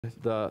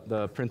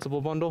the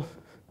principal bundle.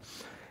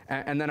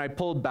 And then I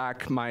pulled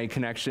back my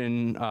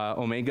connection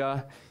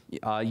omega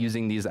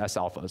using these S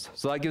alphas.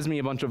 So that gives me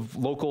a bunch of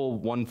local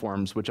one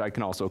forms, which I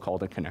can also call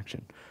the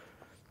connection.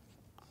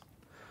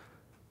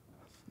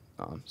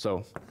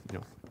 So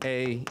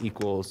A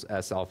equals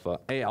S alpha.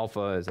 A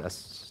alpha is S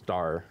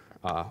star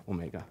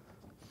omega.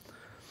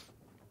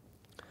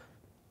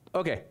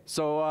 Okay,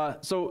 so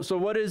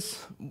what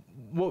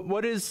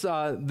is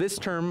this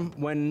term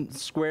when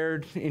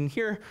squared in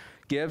here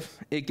give?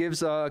 It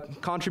gives a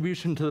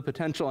contribution to the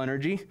potential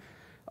energy,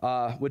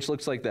 which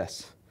looks like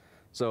this.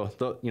 So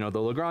the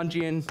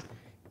Lagrangian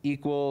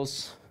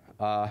equals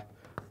a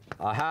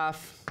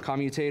half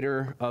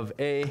commutator of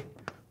A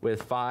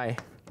with phi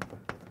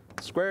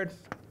squared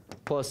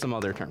plus some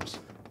other terms.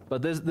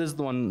 But this is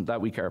the one that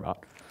we care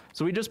about.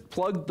 So we just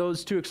plugged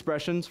those two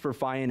expressions for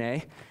phi and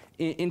A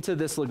into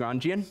this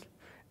Lagrangian.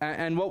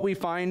 And what we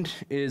find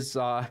is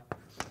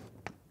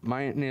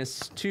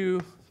minus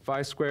 2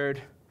 phi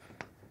squared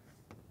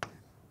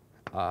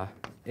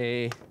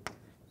A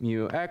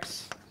mu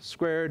x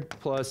squared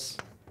plus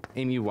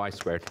A mu y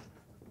squared.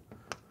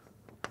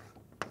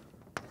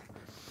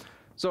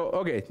 So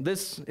okay,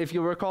 this, if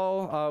you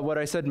recall what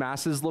I said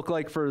masses look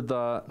like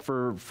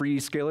for free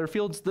scalar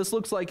fields, this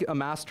looks like a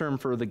mass term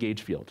for the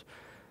gauge field.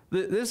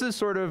 This is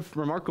sort of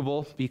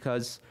remarkable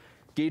because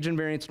gauge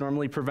invariance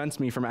normally prevents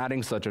me from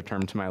adding such a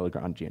term to my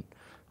Lagrangian.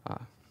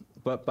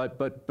 But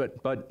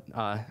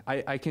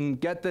I can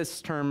get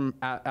this term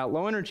at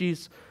low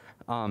energies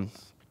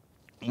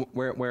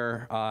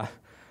where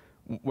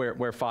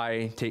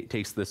phi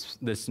takes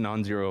this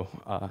non-zero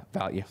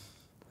value.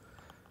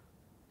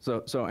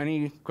 So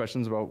any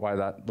questions about why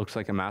that looks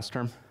like a mass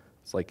term?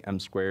 It's like m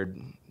squared,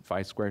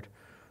 phi squared.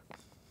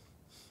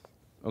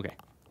 Okay.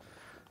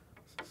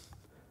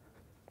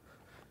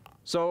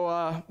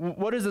 So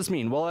what does this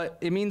mean? Well,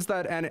 it means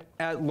that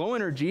at low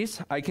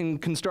energies, I can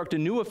construct a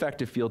new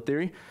effective field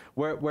theory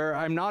where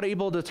I'm not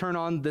able to turn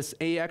on this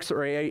AX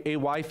or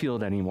AY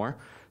field anymore.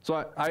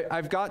 So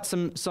I've got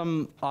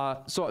so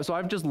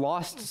I've just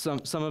lost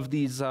some of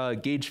these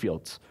gauge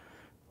fields.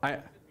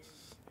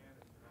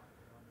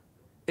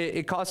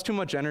 It costs too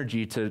much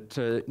energy to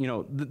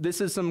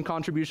this is some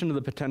contribution to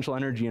the potential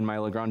energy in my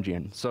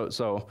Lagrangian.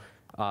 So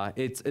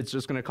it's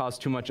just going to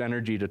cost too much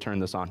energy to turn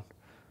this on.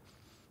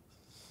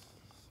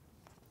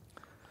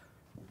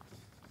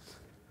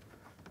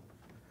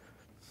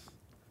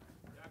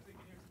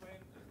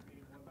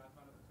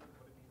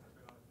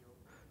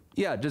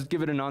 Yeah, just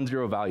give it a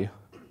non-zero value.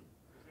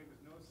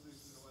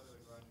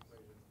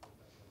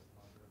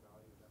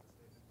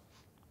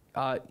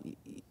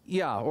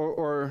 Yeah,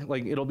 or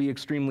like it'll be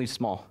extremely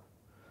small.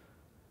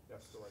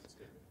 That's the right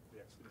statement. The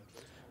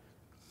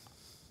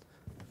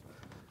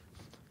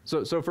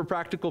exponential. So for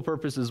practical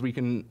purposes, we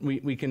can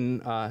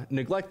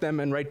neglect them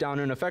and write down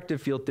an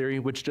effective field theory,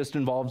 which just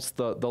involves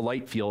the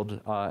light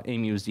field A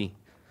mu z.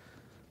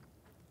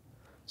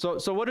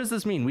 So what does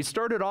this mean? We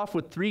started off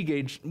with three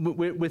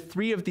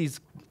of these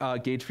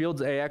gauge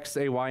fields, AX,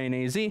 AY, and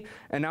AZ,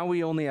 and now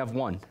we only have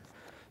one.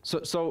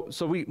 So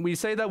we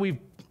say that we've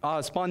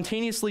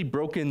spontaneously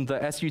broken the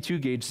SU2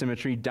 gauge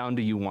symmetry down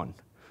to U1.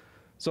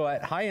 So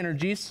at high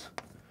energies,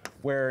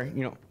 where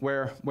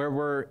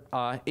we're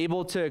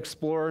able to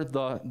explore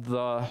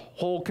the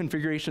whole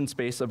configuration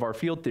space of our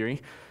field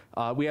theory,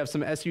 we have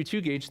some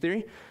SU2 gauge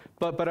theory.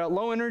 But at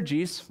low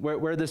energies,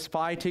 where this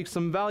phi takes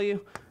some value,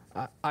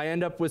 I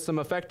end up with some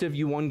effective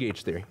U1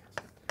 gauge theory.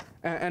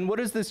 And what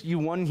is this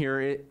U1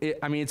 here?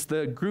 I mean, it's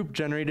the group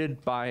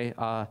generated by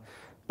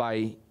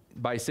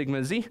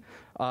sigma z,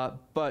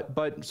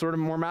 but sort of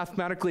more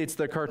mathematically, it's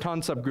the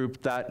Cartan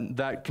subgroup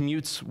that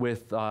commutes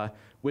with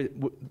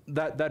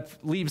that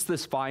leaves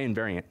this phi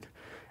invariant,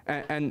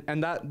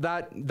 and that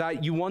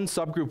U1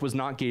 subgroup was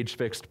not gauge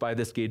fixed by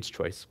this gauge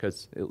choice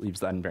because it leaves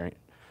that invariant.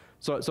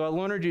 So at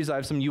low energies, I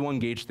have some U1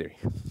 gauge theory.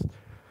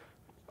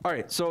 All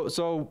right,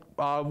 so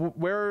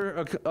where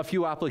are a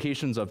few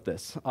applications of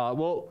this?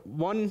 Well,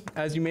 one,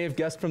 as you may have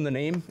guessed from the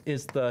name,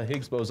 is the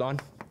Higgs boson.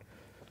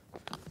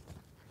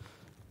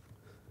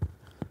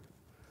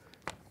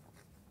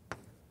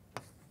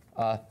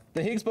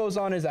 The Higgs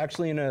boson is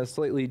actually in a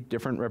slightly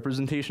different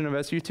representation of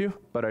SU2,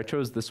 but I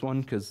chose this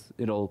one because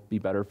it'll be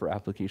better for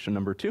application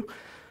number 2.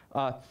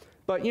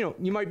 But you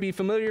might be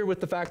familiar with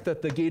the fact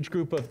that the gauge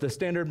group of the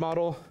standard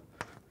model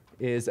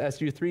is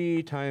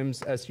SU3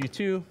 times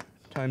SU2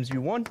 times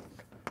U1.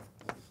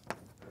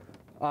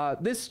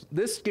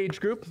 This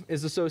gauge group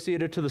is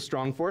associated to the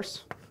strong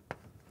force.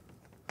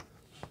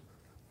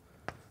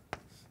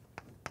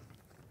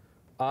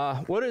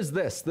 What is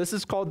this? This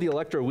is called the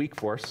electroweak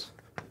force.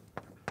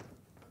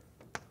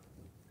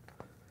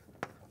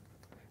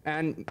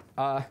 And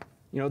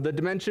the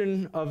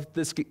dimension of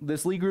this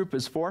Lie group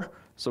is 4,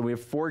 so we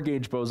have 4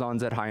 gauge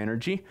bosons at high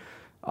energy.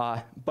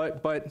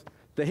 But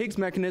the Higgs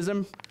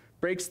mechanism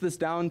breaks this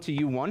down to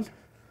U1,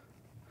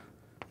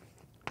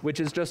 which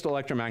is just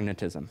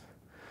electromagnetism.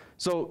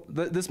 So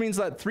this means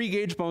that 3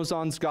 gauge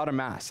bosons got a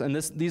mass, and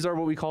these are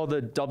what we call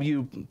the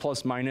W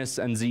plus minus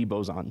and Z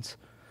bosons.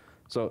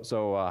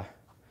 So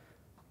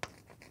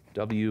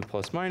W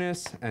plus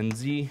minus, and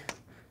Z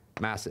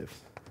massive.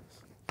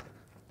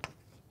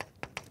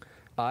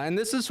 And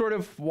this is sort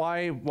of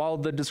why, while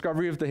the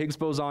discovery of the Higgs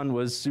boson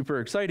was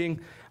super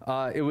exciting,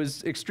 it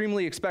was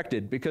extremely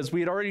expected, because we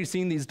had already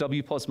seen these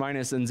W plus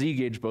minus and Z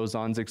gauge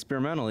bosons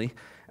experimentally.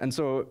 And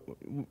so,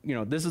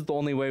 this is the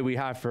only way we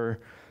have for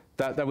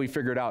that we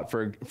figured out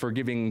for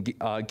giving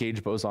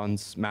gauge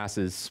bosons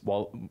masses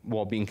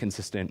while being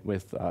consistent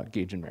with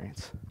gauge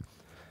invariance.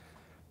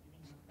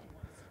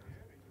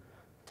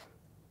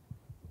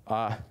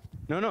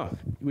 No,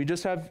 we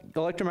just have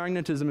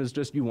electromagnetism is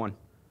just U1.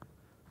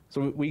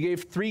 So we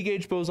gave 3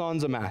 gauge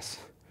bosons a mass.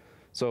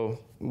 So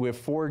we have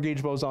 4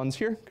 gauge bosons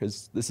here,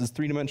 because this is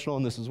 3-dimensional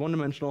and this is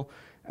 1-dimensional,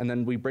 and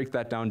then we break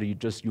that down to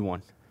just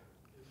U1.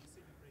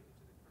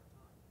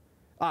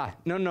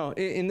 No.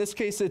 In this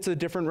case, it's a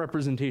different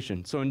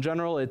representation. So in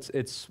general,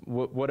 it's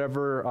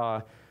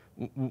whatever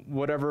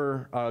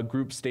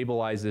group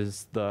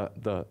stabilizes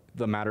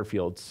the matter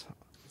fields.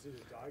 Is it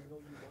a diagonal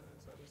U1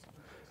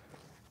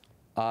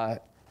 inside this?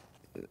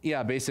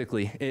 Yeah,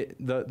 basically.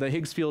 The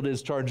Higgs field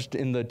is charged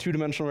in the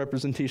 2-dimensional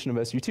representation of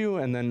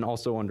SU2 and then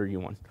also under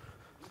U1.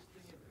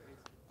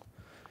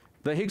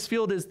 The Higgs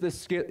field is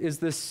this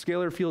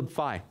scalar field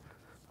phi.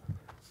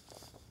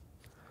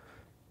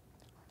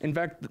 In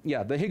fact,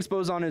 yeah, the Higgs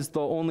boson is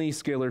the only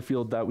scalar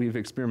field that we've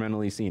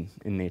experimentally seen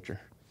in nature.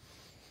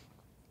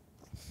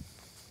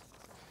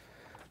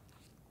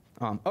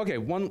 Okay,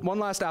 one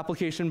last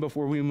application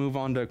before we move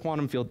on to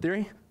quantum field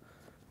theory.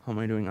 How am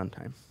I doing on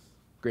time?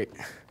 Great.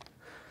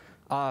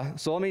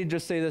 So let me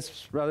just say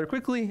this rather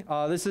quickly.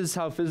 This is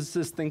how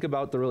physicists think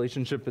about the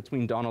relationship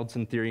between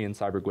Donaldson theory and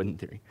Seiberg-Witten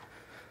theory.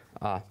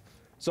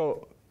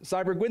 So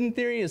Seiberg-Witten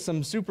theory is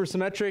some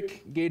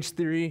supersymmetric gauge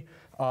theory.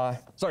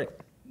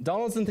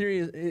 Donaldson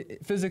theory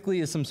physically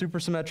is some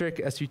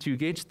supersymmetric SU2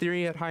 gauge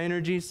theory at high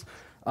energies.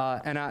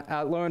 And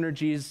at low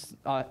energies,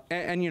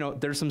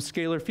 there's some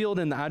scalar field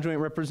in the adjoint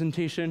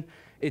representation.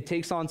 It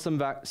takes on some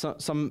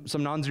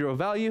non-zero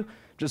value,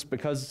 just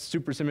because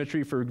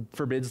supersymmetry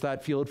forbids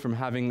that field from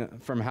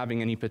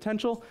having any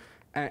potential,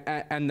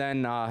 and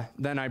then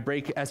I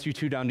break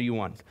SU2 down to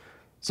U1.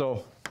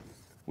 So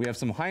we have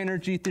some high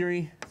energy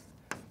theory.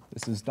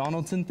 This is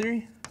Donaldson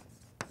theory.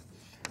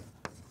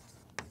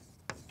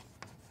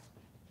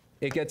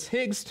 It gets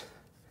Higgsed,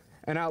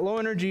 and at low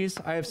energies,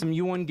 I have some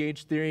U1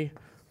 gauge theory,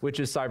 which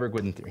is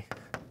Seiberg-Witten theory.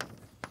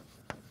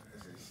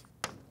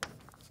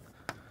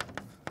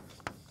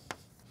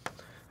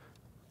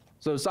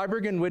 So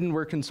Seiberg and Witten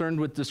were concerned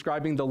with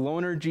describing the low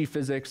energy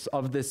physics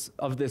of this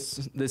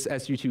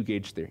SU2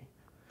 gauge theory.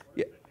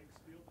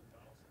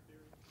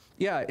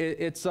 Yeah,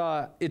 it's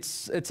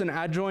an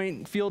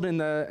adjoint field of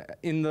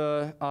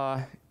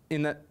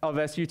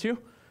SU2,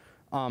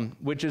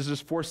 which is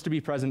just forced to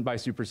be present by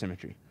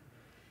supersymmetry.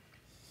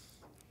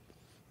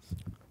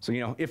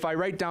 So if I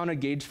write down a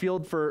gauge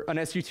field for an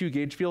SU2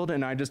 gauge field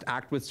and I just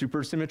act with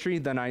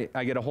supersymmetry, then I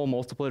get a whole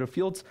multiplet of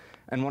fields,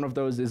 and one of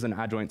those is an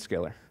adjoint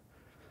scalar.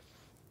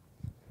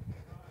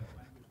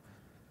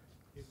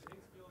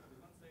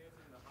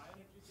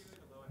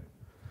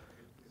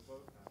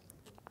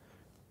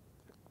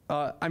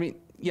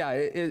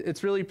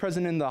 It's really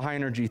present in the high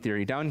energy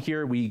theory. Down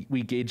here, we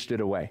gauged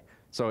it away,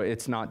 so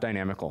it's not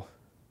dynamical,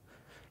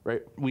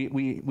 right?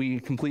 We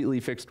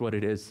completely fixed what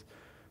it is.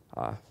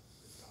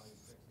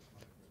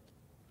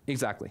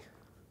 Exactly.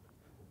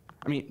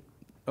 Let me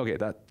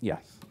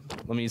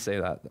say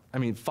that.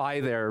 Phi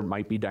there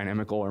might be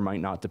dynamical or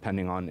might not,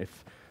 depending on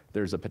if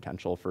there's a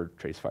potential for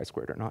trace phi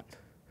squared or not.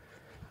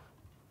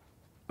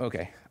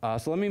 Okay,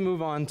 so let me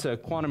move on to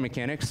quantum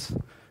mechanics.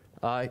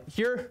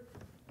 Here,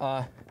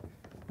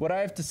 what I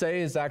have to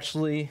say is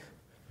actually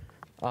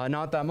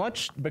not that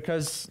much,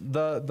 because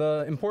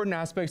the important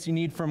aspects you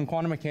need from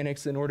quantum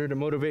mechanics in order to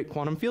motivate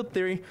quantum field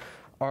theory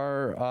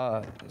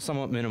are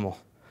somewhat minimal.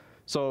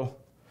 So,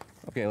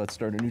 okay, let's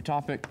start a new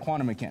topic,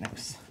 quantum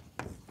mechanics.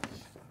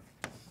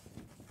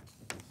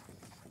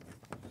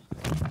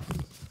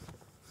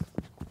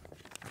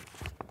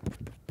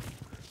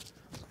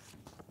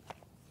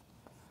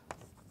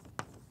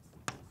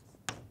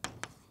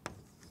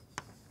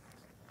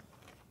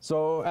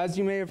 So as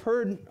you may have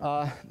heard,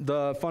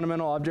 the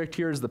fundamental object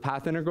here is the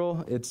path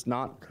integral. It's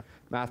not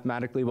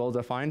mathematically well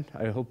defined.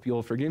 I hope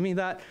you'll forgive me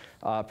that,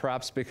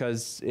 perhaps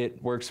because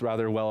it works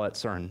rather well at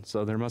CERN.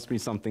 So there must be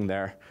something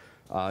there,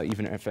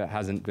 even if it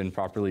hasn't been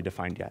properly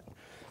defined yet.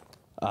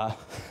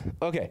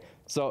 Okay,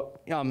 so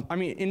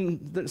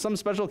in some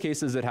special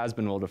cases it has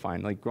been well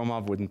defined, like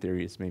Gromov-Witten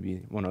theory is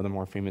maybe one of the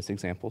more famous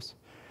examples.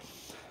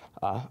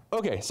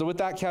 Okay, so with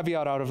that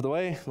caveat out of the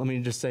way, let me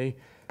just say,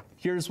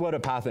 here's what a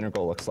path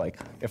integral looks like.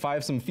 If I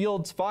have some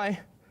fields phi,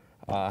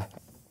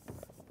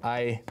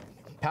 I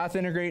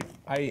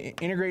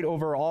integrate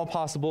over all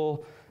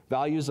possible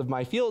values of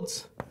my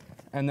fields,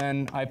 and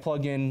then I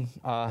plug in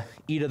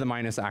e to the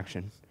minus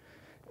action.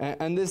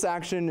 And this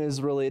action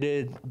is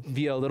related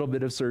via a little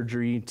bit of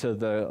surgery to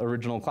the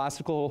original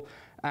classical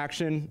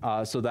action,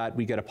 so that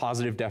we get a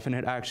positive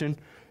definite action.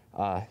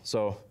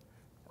 So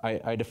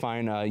I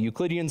define a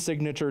Euclidean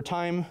signature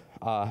time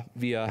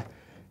via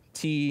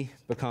T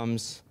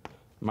becomes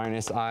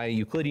minus I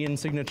Euclidean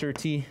signature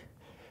T.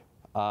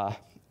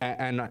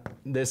 And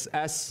this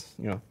S,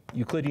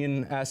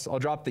 Euclidean S, I'll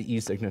drop the E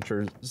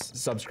signature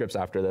subscripts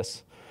after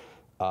this,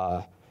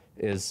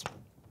 is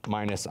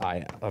minus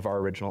I of our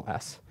original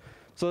S.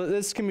 So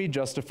this can be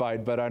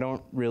justified, but I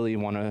don't really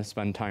want to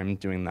spend time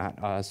doing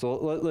that. So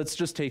let's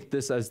just take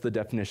this as the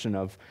definition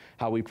of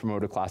how we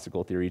promote a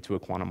classical theory to a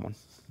quantum one.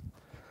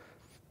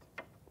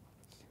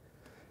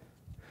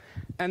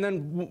 And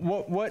then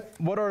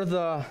what are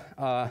the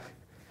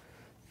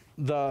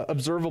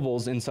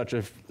observables in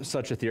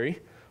such a theory?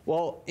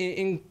 Well,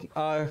 in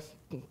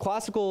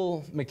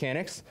classical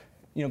mechanics,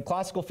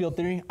 classical field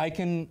theory, I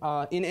can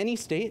in any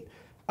state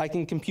I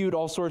can compute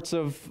all sorts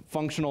of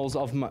functionals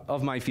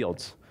of my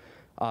fields,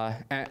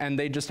 and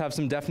they just have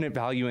some definite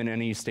value in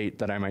any state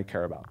that I might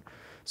care about.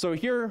 So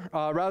here,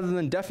 rather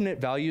than definite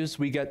values,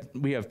 we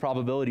have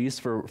probabilities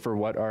for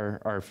what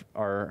our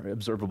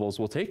observables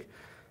will take.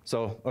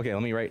 So okay,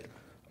 let me write.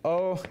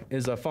 O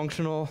is a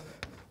functional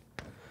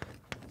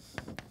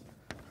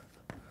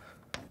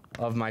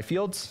of my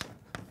fields.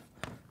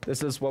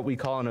 This is what we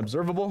call an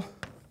observable.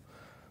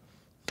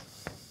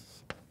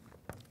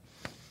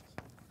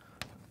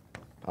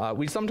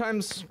 We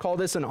sometimes call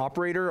this an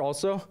operator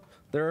also.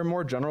 There are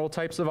more general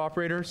types of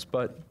operators,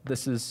 but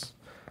this is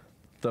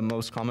the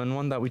most common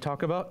one that we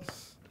talk about.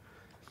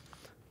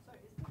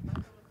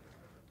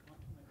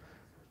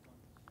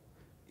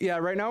 Yeah,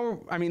 right now,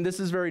 I mean, this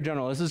is very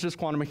general. This is just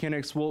quantum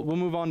mechanics. We'll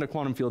move on to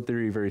quantum field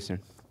theory very soon.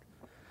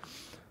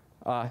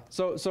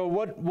 So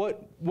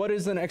what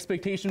is an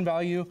expectation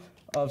value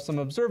of some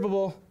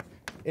observable?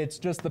 It's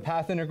just the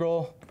path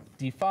integral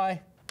d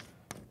phi.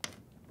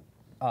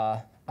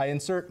 I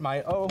insert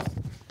my O.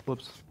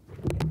 Whoops.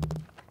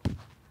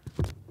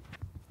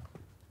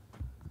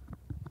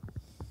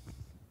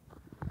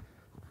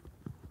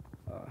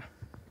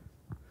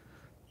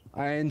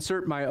 I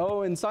insert my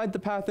O inside the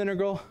path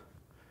integral,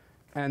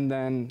 and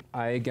then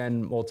I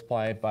again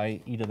multiply it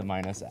by e to the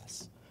minus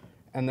s.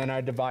 And then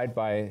I divide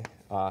by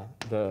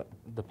the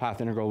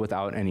path integral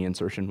without any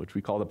insertion, which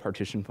we call the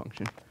partition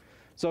function.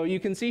 So you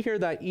can see here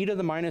that e to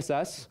the minus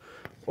s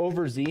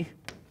over z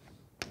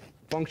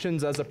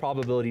functions as a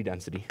probability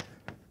density.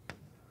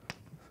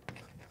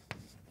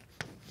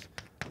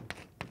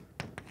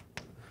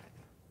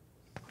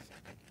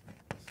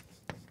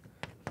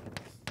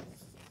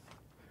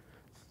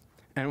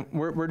 And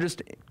we're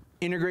just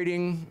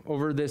integrating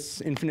over this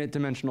infinite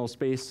dimensional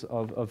space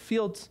of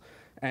fields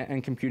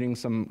and computing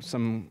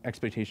some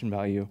expectation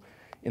value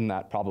in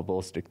that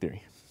probabilistic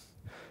theory.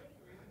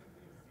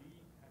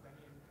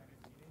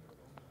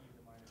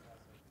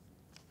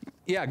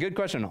 Yeah, good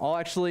question. I'll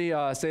actually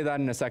say that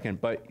in a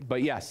second,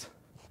 but yes.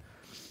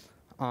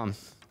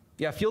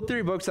 Yeah, field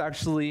theory books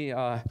actually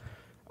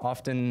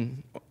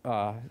often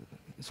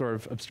sort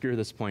of obscure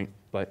this point,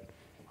 but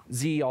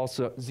Z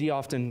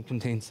often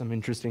contains some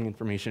interesting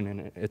information in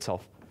it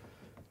itself.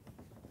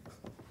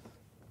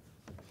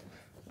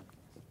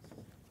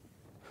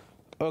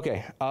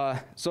 Okay,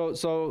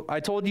 so I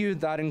told you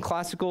that in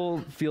classical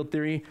field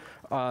theory,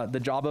 the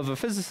job of a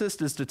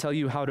physicist is to tell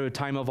you how to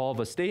time evolve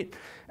a state,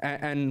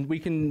 and we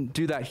can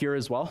do that here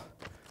as well.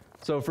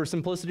 So for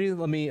simplicity,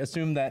 let me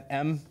assume that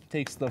M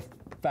takes the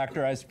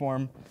factorized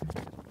form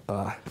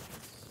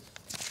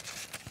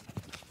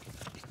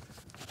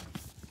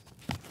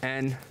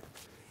N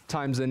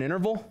times an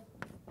interval.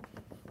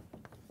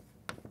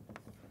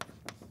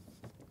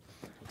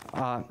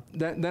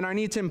 Then I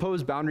need to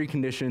impose boundary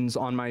conditions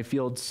on my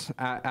fields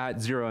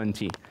at 0 and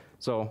t.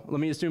 So let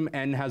me assume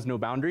N has no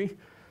boundary.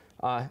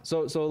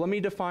 So let me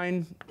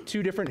define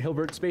two different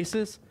Hilbert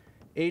spaces,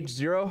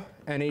 H0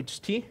 and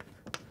HT.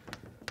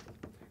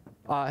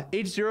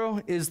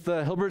 H0 is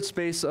the Hilbert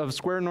space of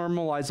square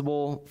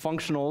normalizable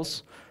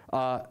functionals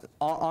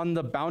on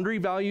the boundary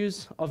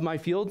values of my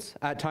fields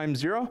at time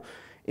 0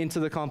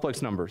 into the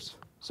complex numbers.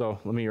 So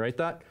let me write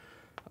that.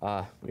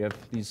 We have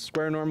these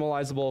square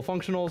normalizable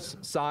functionals,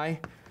 psi,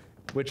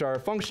 which are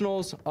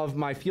functionals of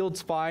my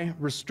fields phi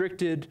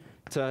restricted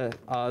to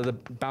the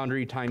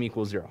boundary time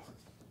equals 0.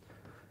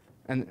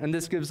 And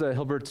this gives a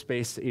Hilbert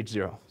space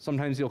H0.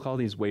 Sometimes you'll call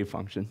these wave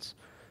functions.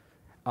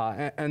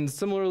 And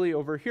similarly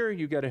over here,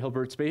 you get a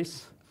Hilbert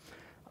space.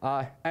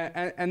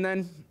 And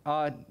then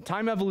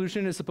time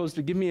evolution is supposed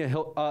to give me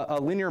a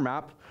linear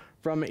map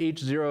from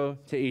H0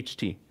 to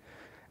HT.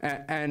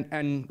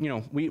 And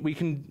we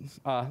can,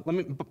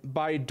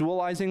 by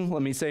dualizing,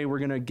 let me say we're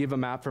going to give a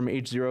map from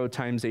H0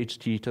 times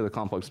HT to the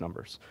complex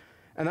numbers.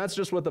 And that's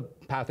just what the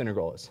path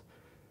integral is.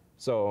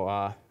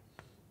 So,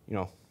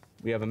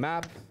 we have a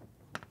map,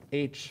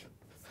 H0,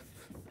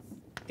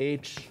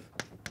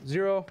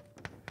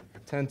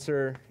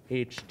 tensor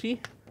HT,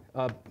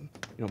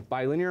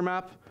 bilinear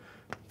map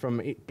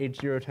from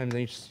H0 times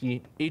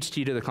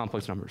HT to the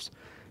complex numbers.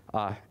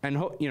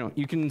 And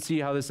you can see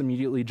how this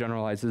immediately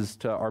generalizes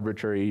to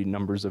arbitrary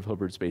numbers of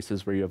Hilbert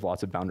spaces where you have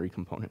lots of boundary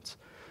components.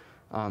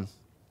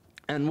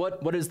 And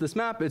what is this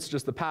map? It's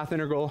just the path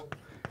integral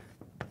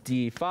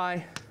d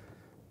phi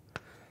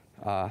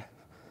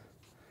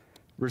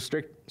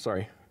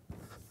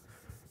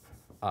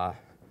yeah,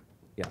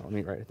 let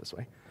me write it this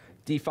way.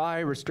 d phi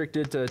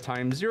restricted to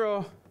time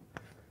 0,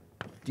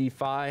 d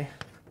phi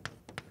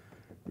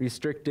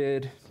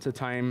restricted to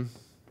time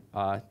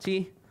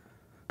t.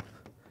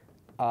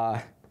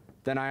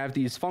 Then I have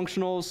these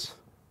functionals,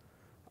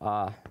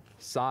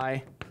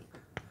 psi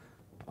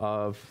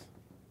of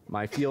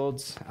my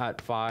fields at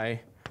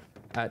phi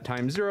at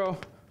time 0,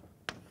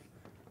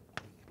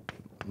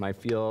 my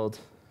field,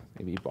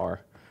 maybe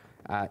bar,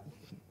 at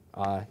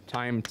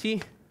time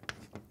t.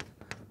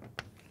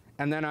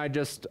 And then I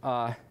just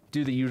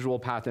do the usual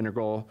path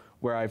integral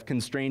where I've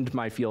constrained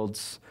my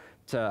fields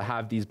to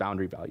have these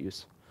boundary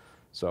values.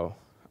 So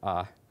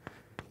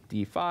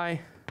d phi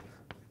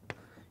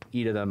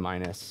e to the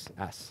minus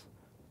s.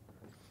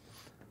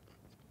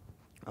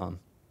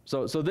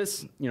 So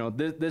this,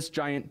 this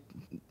giant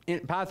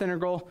path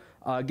integral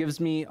gives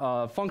me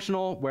a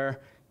functional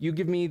where you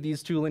give me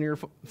these two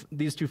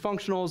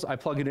functionals, I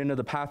plug it into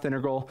the path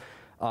integral,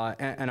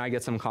 and I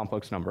get some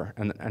complex number,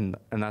 and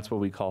that's what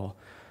we call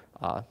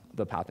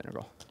the path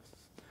integral.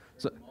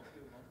 So,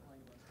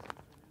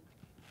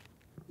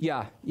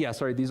 yeah,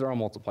 sorry, these are all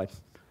multiplied.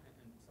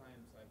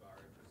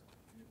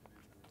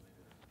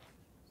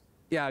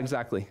 Yeah,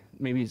 exactly.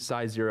 Maybe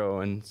psi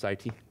 0 and psi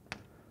t.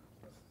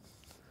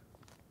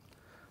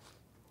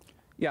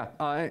 Yeah,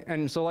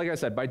 and so like I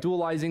said, by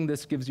dualizing,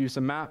 this gives you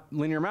some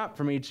linear map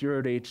from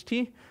h0 to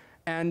ht.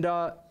 And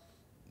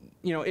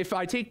if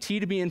I take t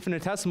to be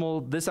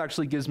infinitesimal, this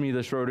actually gives me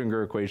the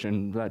Schrodinger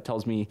equation that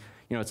tells me,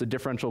 it's a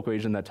differential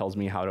equation that tells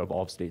me how to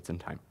evolve states in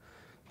time.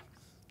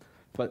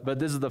 But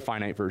this is the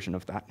finite version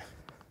of that.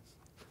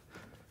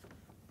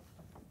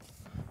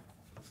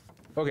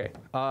 Okay,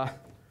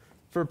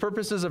 for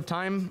purposes of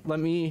time,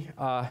 let me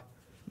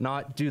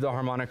not do the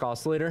harmonic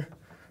oscillator.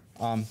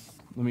 Let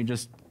me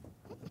just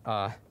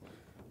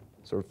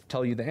sort of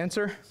tell you the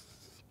answer.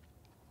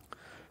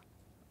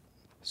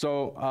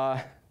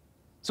 So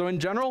in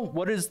general,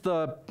 what is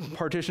the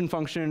partition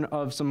function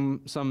of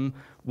some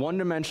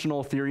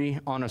one-dimensional theory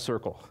on a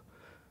circle?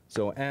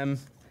 So M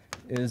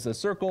is a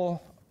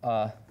circle,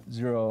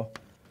 0,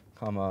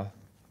 comma,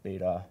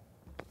 beta.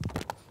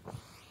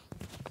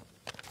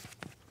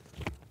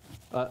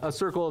 A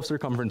circle of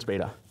circumference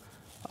beta.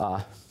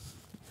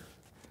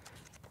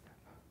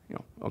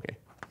 Okay,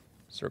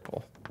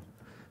 circle.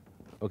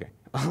 Okay.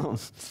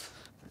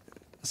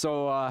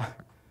 So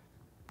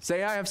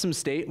say I have some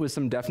state with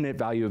some definite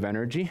value of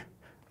energy.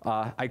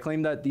 I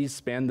claim that these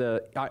span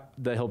the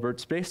Hilbert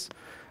space.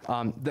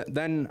 So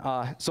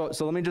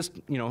let me just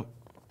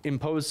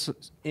impose.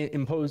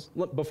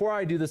 Before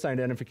I do this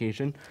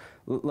identification,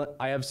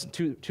 I have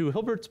two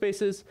Hilbert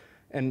spaces.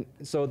 And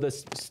so the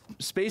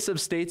space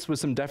of states with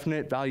some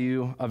definite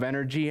value of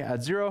energy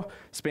at 0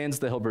 spans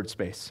the Hilbert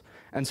space.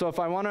 And so if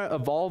I want to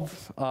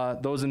evolve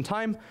those in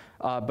time,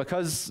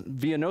 because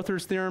via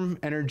Noether's theorem,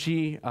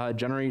 energy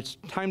generates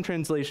time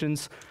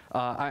translations,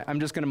 I'm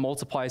just going to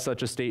multiply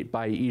such a state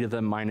by e to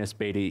the minus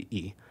beta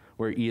e,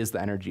 where e is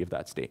the energy of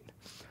that state.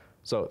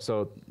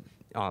 So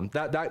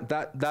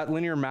that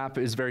linear map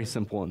is very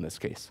simple in this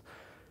case.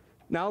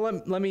 Now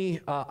let me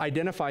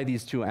identify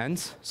these two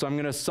ends. So I'm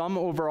going to sum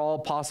over all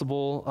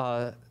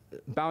possible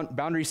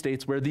boundary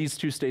states where these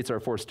two states are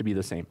forced to be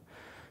the same.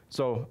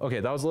 So okay,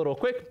 that was a little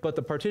quick, but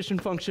the partition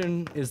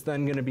function is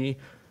then going to be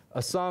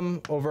a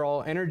sum over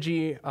all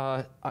energy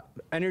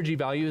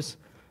values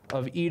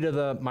of e to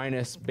the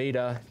minus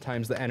beta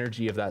times the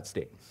energy of that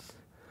state.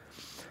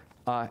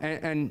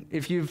 And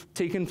if you've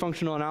taken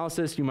functional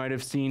analysis, you might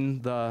have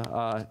seen the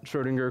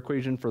Schrodinger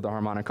equation for the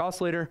harmonic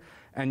oscillator,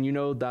 and you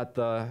know that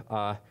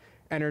the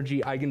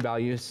energy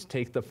eigenvalues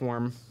take the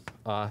form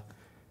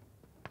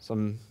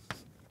some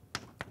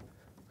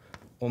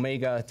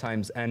omega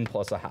times n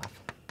plus a half,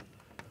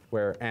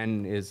 where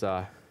n is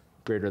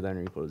greater than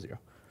or equal to 0.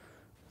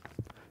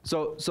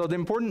 So the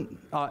important,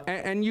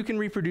 and you can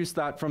reproduce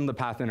that from the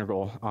path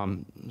integral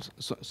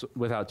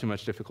without too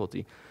much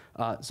difficulty.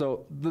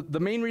 So the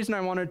main reason I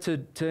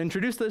wanted to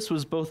introduce this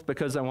was both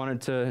because I wanted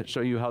to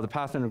show you how the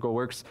path integral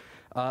works,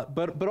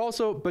 but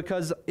also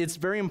because it's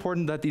very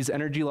important that these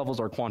energy levels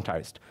are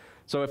quantized.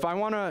 So if I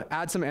want to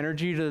add some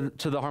energy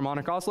to the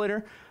harmonic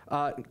oscillator,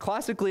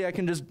 classically I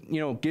can just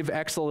give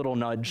x a little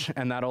nudge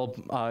and that'll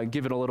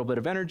give it a little bit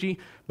of energy.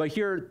 But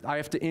here I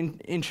have to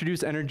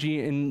introduce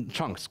energy in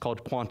chunks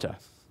called quanta.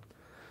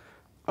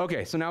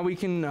 Okay, so now we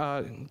can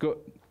go.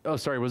 Oh,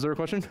 sorry, was there a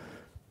question?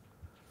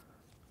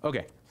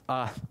 Okay,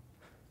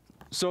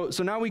 so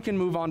now we can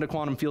move on to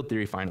quantum field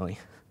theory finally.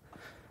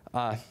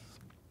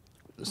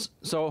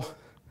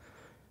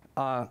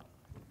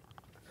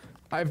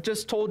 I've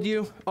just told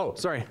you, oh,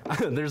 sorry,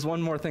 there's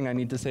one more thing I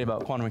need to say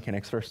about quantum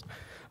mechanics first.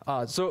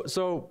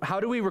 So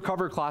how do we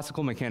recover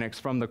classical mechanics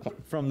from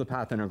the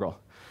path integral?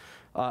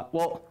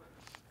 Well,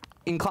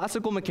 in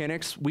classical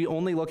mechanics, we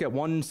only look at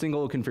one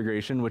single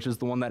configuration, which is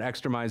the one that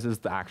extremizes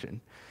the action.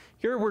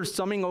 Here we're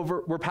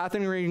path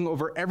integrating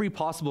over every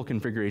possible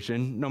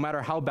configuration, no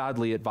matter how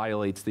badly it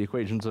violates the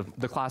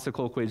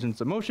classical equations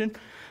of motion.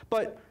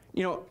 But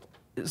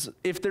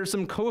if there's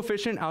some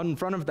coefficient out in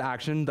front of the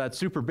action that's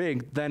super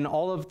big, then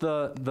all of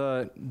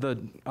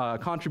the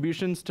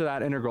contributions to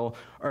that integral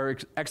are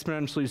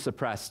exponentially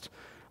suppressed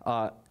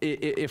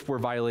if we're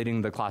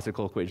violating the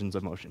classical equations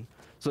of motion.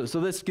 So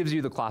this gives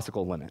you the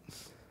classical limit.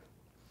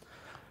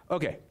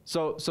 Okay,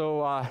 so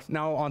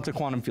now on to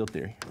quantum field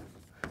theory.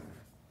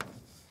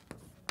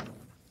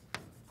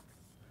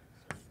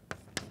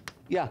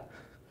 Yeah.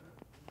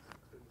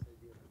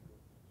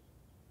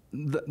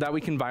 That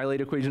we can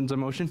violate equations of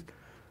motion?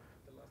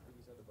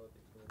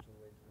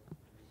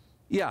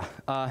 Yeah,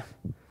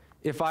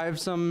 if I have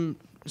some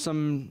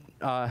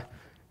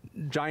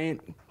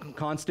giant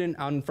constant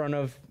out in front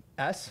of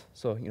S,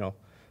 so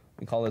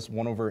we call this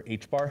 1 over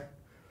h bar,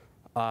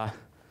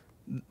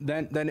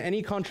 then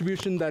any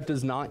contribution that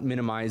does not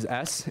minimize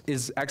S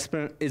is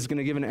going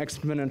to give an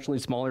exponentially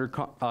smaller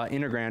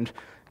integrand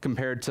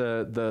compared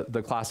to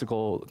the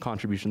classical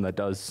contribution that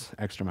does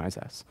extremize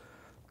S.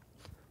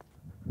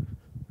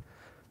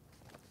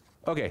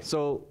 Okay,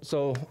 so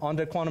on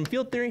to quantum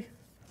field theory.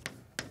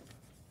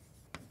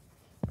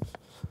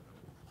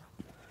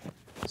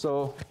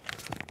 So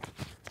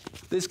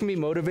this can be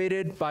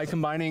motivated by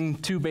combining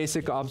two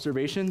basic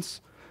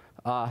observations.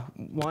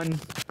 One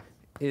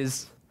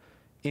is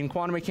in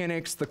quantum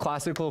mechanics, the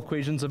classical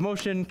equations of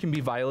motion can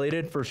be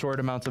violated for short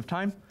amounts of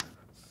time.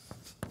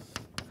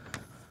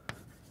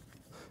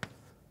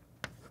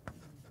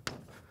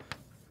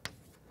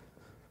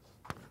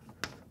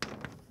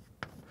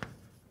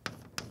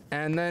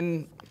 And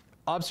then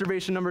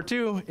observation number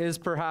 2 is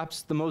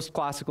perhaps the most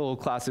classical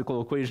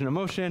equation of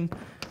motion,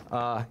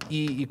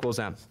 E equals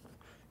m.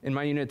 In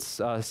my units,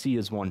 C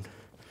is 1.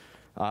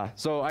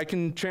 So I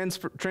can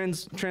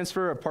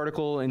transfer a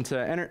particle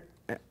into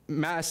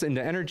mass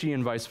into energy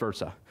and vice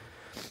versa.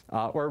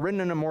 Or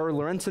written in a more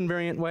Lorentz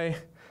invariant way,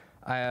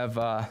 I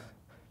have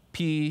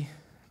P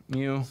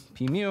mu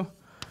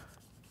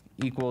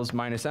equals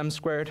minus m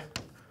squared,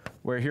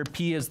 where here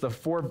P is the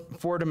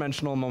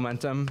four-dimensional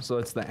momentum, so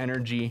it's the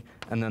energy,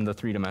 and then the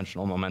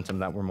three-dimensional momentum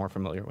that we're more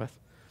familiar with.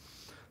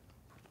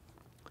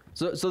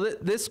 So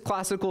this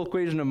classical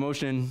equation of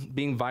motion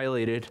being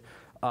violated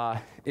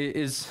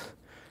is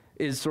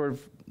sort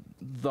of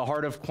the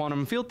heart of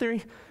quantum field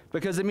theory,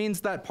 because it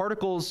means that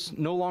particles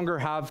no longer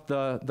have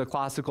the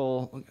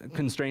classical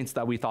constraints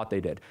that we thought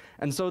they did.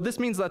 And so this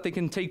means that they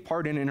can take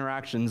part in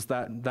interactions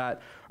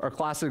that are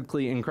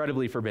classically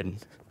incredibly forbidden.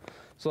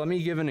 So let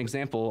me give an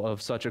example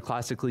of such a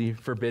classically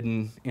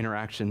forbidden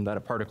interaction that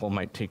a particle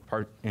might take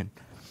part in.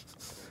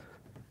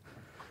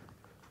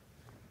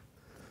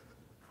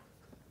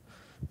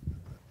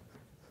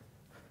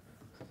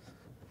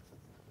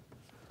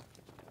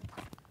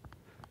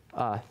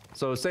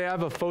 So say I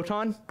have a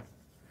photon.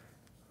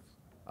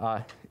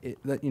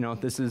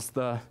 This is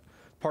the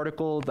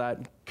particle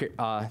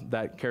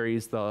that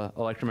carries the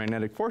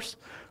electromagnetic force,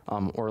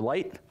 or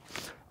light.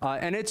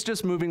 And it's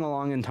just moving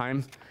along in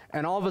time.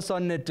 And all of a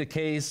sudden, it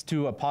decays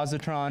to a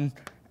positron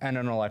and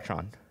an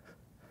electron.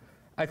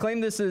 I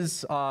claim this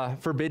is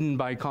forbidden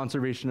by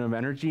conservation of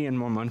energy and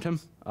momentum.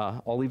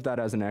 I'll leave that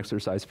as an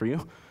exercise for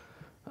you.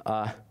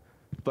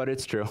 But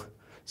it's true.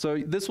 So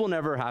this will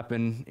never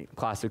happen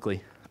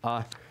classically.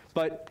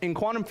 But in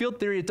quantum field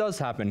theory, it does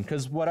happen,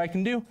 because what I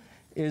can do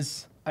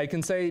is I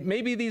can say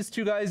maybe these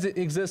two guys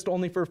exist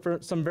only for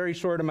some very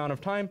short amount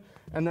of time,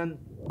 and then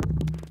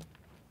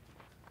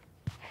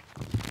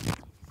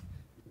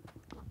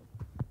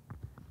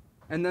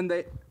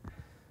they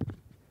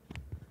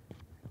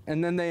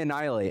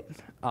annihilate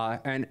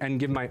and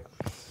give my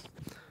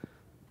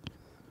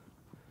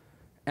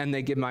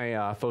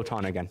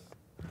photon again.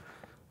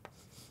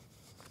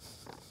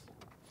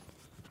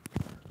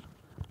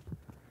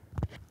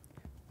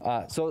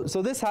 So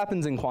this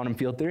happens in quantum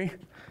field theory.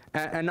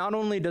 And not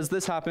only does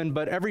this happen,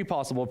 but every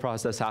possible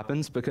process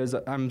happens, because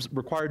I'm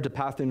required to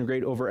path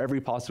integrate over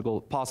every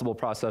possible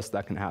process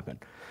that can happen.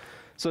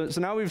 So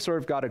now we've sort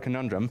of got a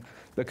conundrum,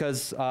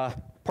 because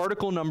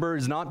particle number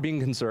is not being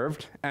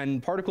conserved,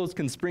 and particles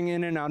can spring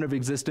in and out of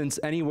existence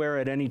anywhere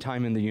at any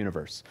time in the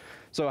universe.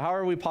 So how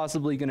are we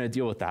possibly going to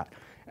deal with that?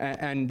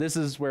 And this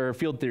is where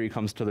field theory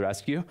comes to the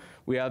rescue.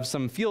 We have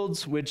some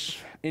fields which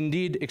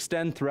indeed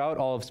extend throughout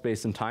all of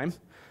space and time.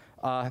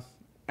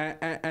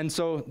 And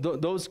so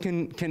those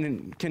can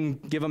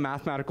give a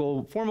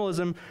mathematical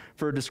formalism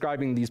for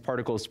describing these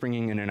particles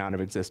springing in and out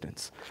of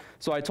existence.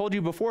 So I told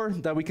you before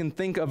that we can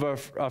think of a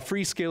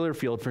free scalar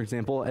field, for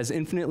example, as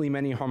infinitely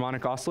many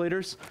harmonic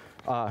oscillators,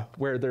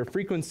 where their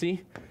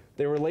frequency,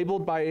 they were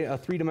labeled by a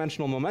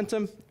three-dimensional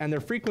momentum, and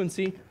their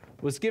frequency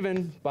was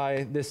given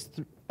by this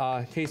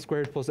k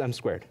squared plus m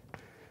squared.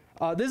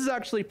 This is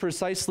actually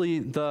precisely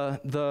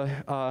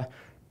the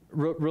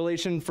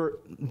relation for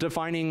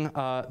defining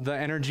the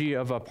energy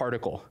of a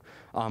particle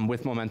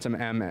with momentum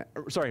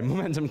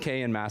momentum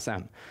k and mass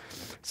m.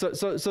 So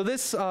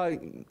this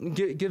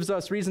gives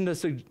us reason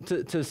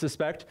to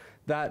suspect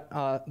that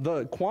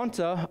the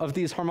quanta of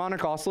these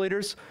harmonic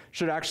oscillators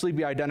should actually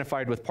be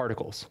identified with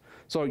particles.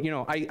 So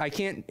I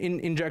can't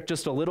inject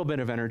just a little bit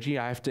of energy.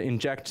 I have to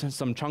inject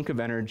some chunk of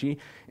energy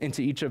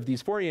into each of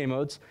these Fourier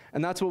modes,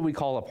 and that's what we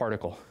call a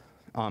particle.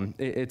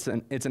 It's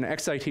an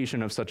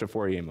excitation of such a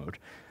Fourier mode.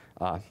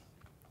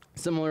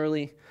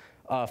 Similarly,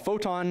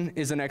 photon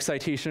is an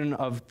excitation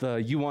of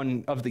the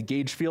U1 of the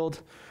gauge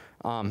field.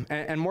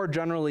 And more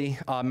generally,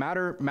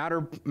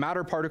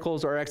 matter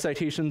particles are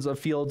excitations of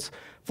fields.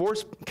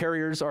 Force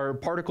carriers are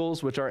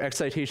particles, which are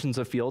excitations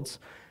of fields.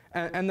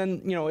 And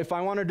then, if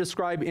I want to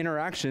describe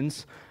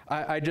interactions,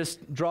 I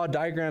just draw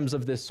diagrams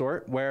of this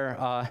sort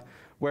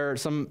where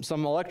some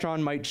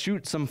electron might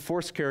shoot some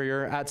force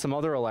carrier at some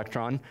other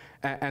electron,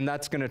 and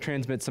that's going to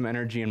transmit some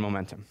energy and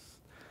momentum.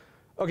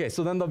 Okay,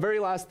 so then the very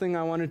last thing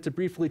I wanted to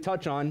briefly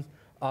touch on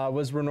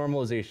was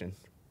renormalization.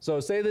 So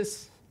say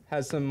this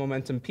has some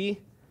momentum p.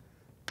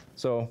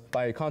 So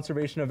by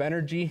conservation of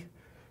energy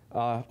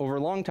over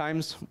long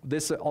times,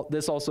 this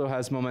also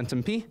has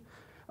momentum p.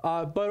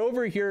 But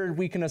over here,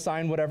 we can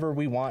assign whatever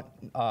we want.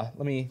 Let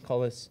me call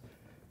this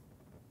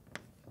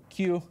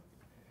q,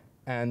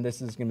 and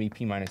this is going to be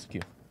p minus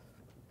q.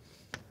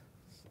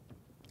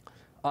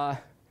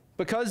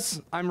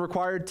 Because I'm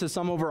required to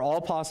sum over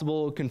all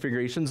possible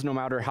configurations, no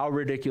matter how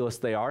ridiculous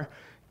they are,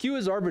 q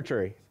is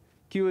arbitrary.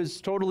 Q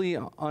is totally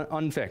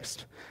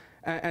unfixed.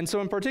 And so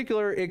in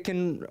particular, it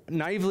can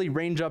naively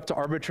range up to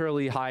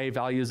arbitrarily high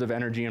values of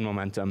energy and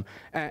momentum.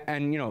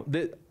 And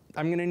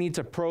I'm going to need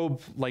to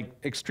probe like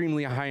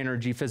extremely high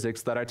energy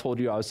physics that I told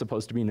you I was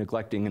supposed to be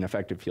neglecting in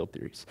effective field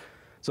theories.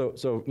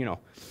 So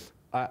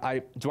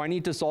do I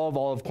need to solve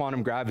all of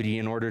quantum gravity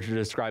in order to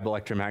describe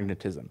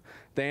electromagnetism?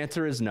 The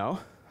answer is no.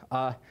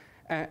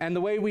 And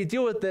the way we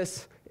deal with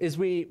this is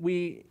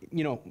we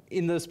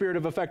in the spirit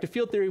of effective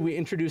field theory, we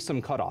introduce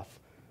some cutoff.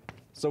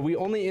 So we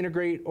only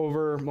integrate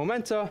over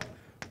momenta,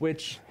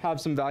 which have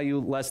some value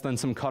less than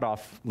some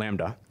cutoff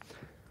lambda.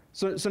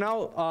 So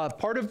now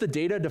part of the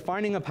data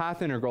defining a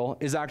path integral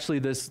is actually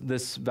this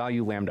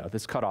value lambda,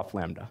 this cutoff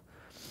lambda.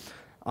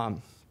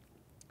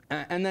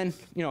 And then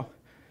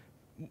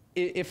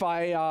if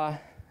I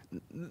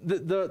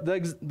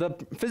the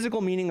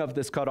physical meaning of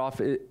this cutoff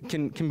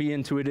can be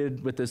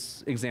intuited with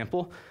this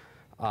example.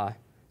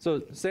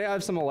 So say I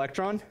have some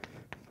electron.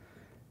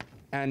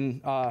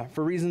 And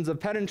for reasons of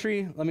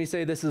pedantry, let me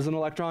say this is an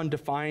electron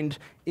defined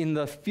in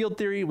the field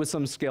theory with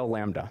some scale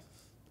lambda.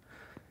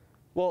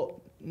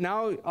 Well,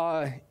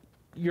 now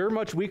you're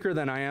much weaker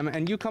than I am,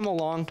 and you come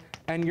along,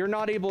 and you're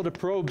not able to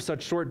probe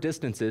such short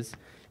distances.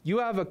 You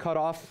have a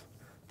cutoff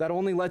that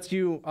only lets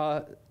you,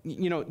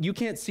 you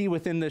can't see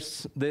within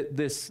this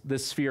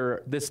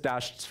sphere, this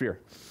dashed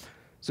sphere.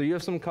 So you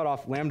have some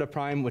cutoff lambda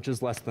prime, which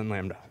is less than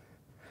lambda.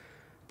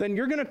 Then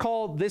you're going to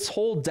call this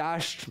whole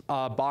dashed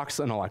box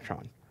an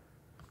electron.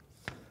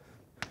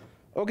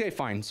 Okay,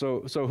 fine.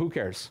 So who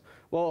cares?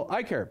 Well,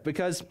 I care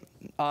because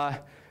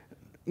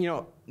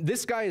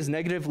this guy is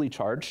negatively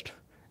charged,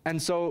 and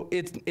so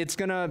it's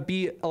going to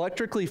be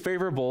electrically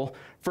favorable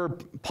for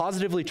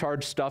positively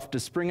charged stuff to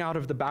spring out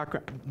of the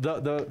background,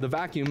 the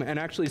vacuum, and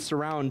actually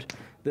surround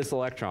this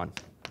electron.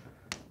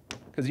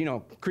 Because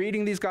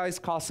creating these guys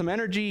costs some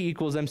energy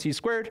equals mc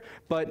squared,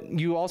 but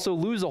you also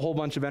lose a whole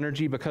bunch of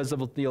energy because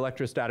of the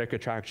electrostatic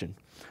attraction.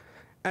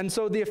 And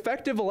so the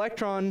effective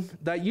electron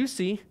that you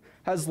see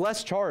has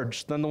less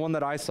charge than the one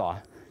that I saw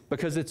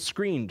because it's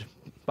screened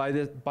by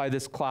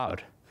this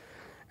cloud.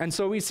 And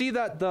so we see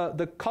that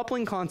the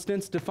coupling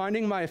constants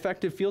defining my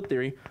effective field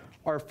theory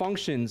are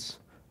functions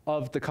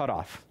of the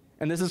cutoff.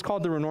 And this is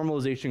called the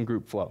renormalization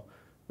group flow,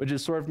 which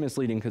is sort of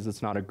misleading because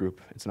it's not a group,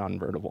 it's not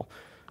invertible.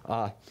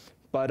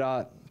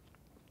 But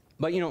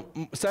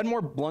said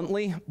more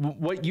bluntly,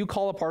 what you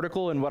call a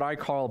particle and what I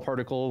call a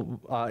particle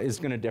is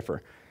going to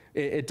differ.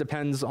 It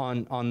depends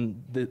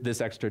on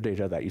this extra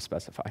data that you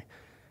specify.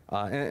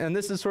 And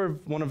this is sort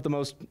of one of the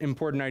most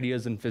important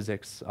ideas in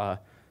physics.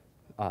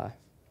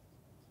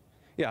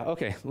 Yeah,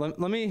 okay, let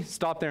me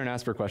stop there and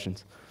ask for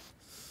questions.